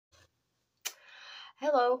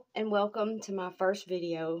Hello and welcome to my first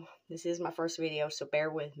video. This is my first video, so bear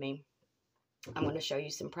with me. I'm going to show you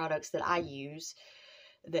some products that I use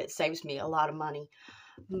that saves me a lot of money.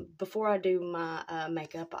 Before I do my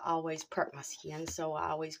makeup, I always prep my skin, so I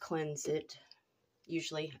always cleanse it.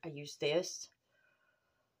 Usually I use this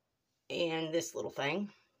and this little thing.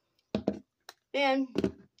 Then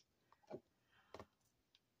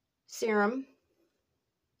serum.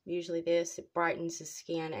 Usually this, it brightens the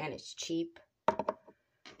skin and it's cheap.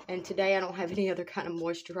 And today I don't have any other kind of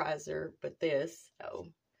moisturizer but this, so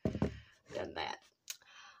done that.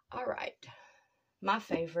 Alright, my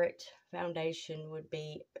favorite foundation would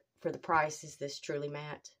be, for the price, is this Truly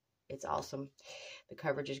Matte. It's awesome. The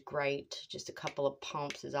coverage is great. Just a couple of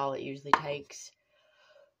pumps is all it usually takes.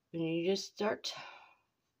 And you just start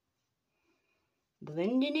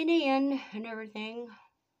blending it in and everything.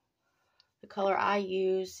 The color I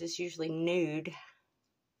use is usually nude.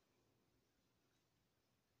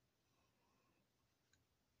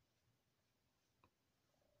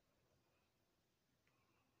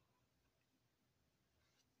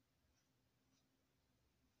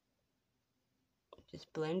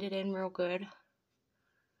 Just blend it in real good.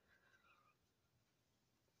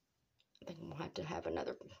 I think I'm going to have to have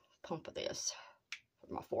another pump of this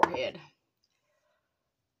for my forehead.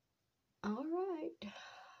 Alright.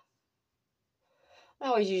 I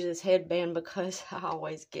always use this headband because I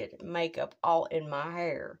always get makeup all in my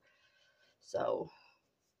hair. So,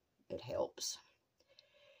 it helps.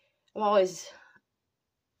 I always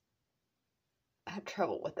have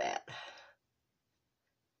trouble with that.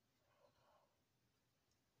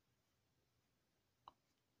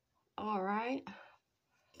 Alright.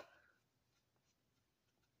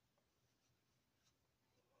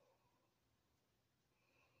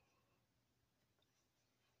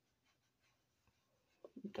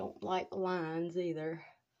 Don't like lines either.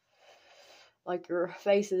 Like your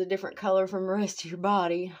face is a different color from the rest of your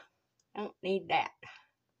body. Don't need that.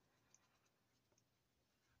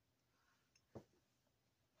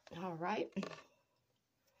 Alright.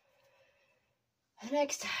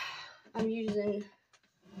 Next, I'm using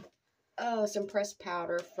some pressed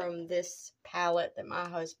powder from this palette that my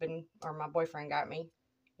husband or my boyfriend got me.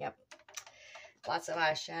 Yep. Lots of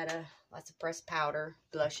eyeshadow, lots of pressed powder,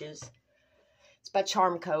 blushes. It's by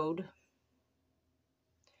Charm Code.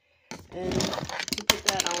 And to put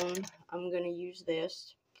that on, I'm going to use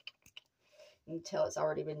this. You can tell it's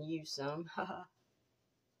already been used some.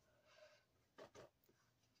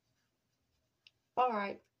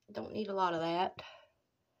 Alright, don't need a lot of that.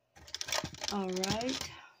 Alright.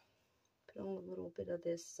 Put on a little bit of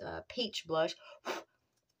this peach blush.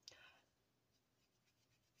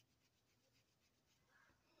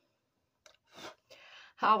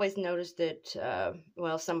 I always noticed that,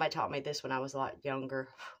 well, somebody taught me this when I was a lot younger,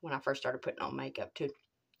 when I first started putting on makeup, to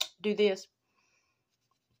do this.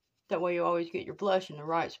 That way you always get your blush in the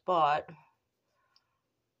right spot.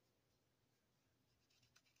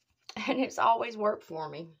 And it's always worked for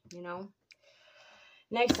me, you know.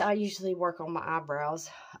 Next, I usually work on my eyebrows.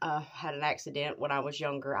 Had an accident when I was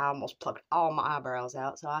younger. I almost plucked all my eyebrows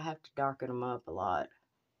out, so I have to darken them up a lot.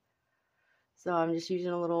 So I'm just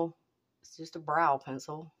using a little, it's just a brow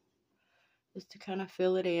pencil, just to kind of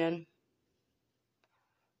fill it in.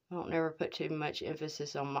 I don't never put too much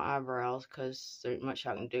emphasis on my eyebrows because there ain't much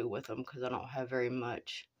I can do with them because I don't have very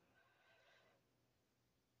much.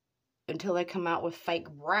 Until they come out with fake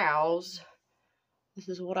brows, this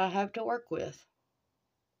is what I have to work with.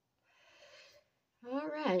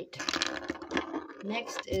 Alright.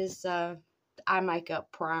 Next is eye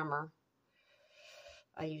makeup primer.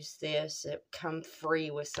 I use this. It comes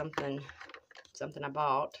free with something I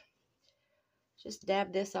bought. Just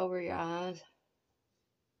dab this over your eyes.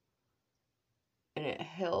 And it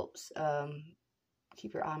helps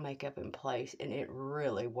keep your eye makeup in place. And it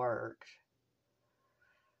really works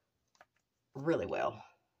really well.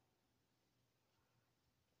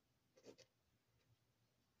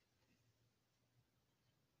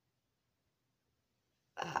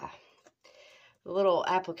 The little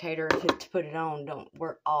applicator to put it on don't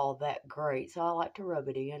work all that great. So I like to rub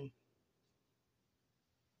it in.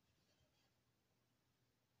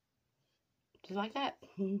 Just like that.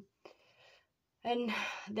 And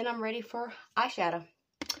then I'm ready for eyeshadow.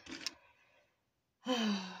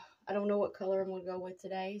 I don't know what color I'm going to go with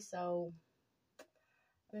today, so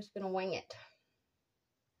I'm just going to wing it.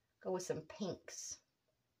 Go with some pinks.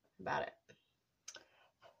 About it.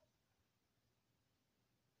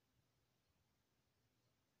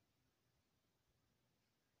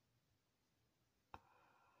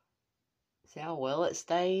 See how well it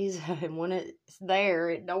stays? And when it's there,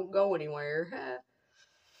 it don't go anywhere.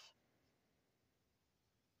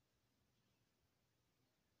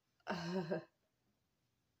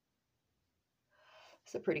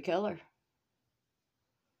 It's a pretty color.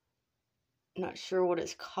 Not sure what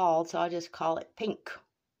it's called, so I'll just call it pink.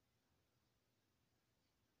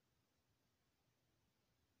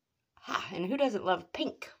 And who doesn't love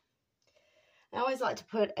pink? I always like to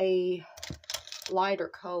put a lighter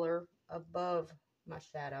color above my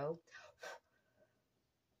shadow,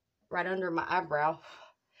 right under my eyebrow,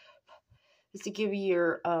 just to give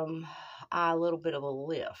your eye a little bit of a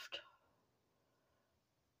lift.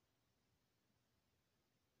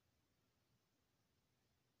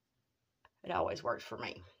 It always works for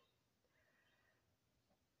me.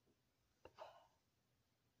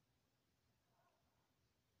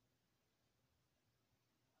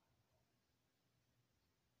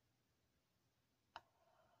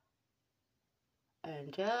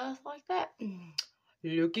 And just like that.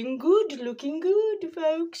 Looking good,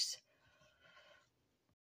 folks.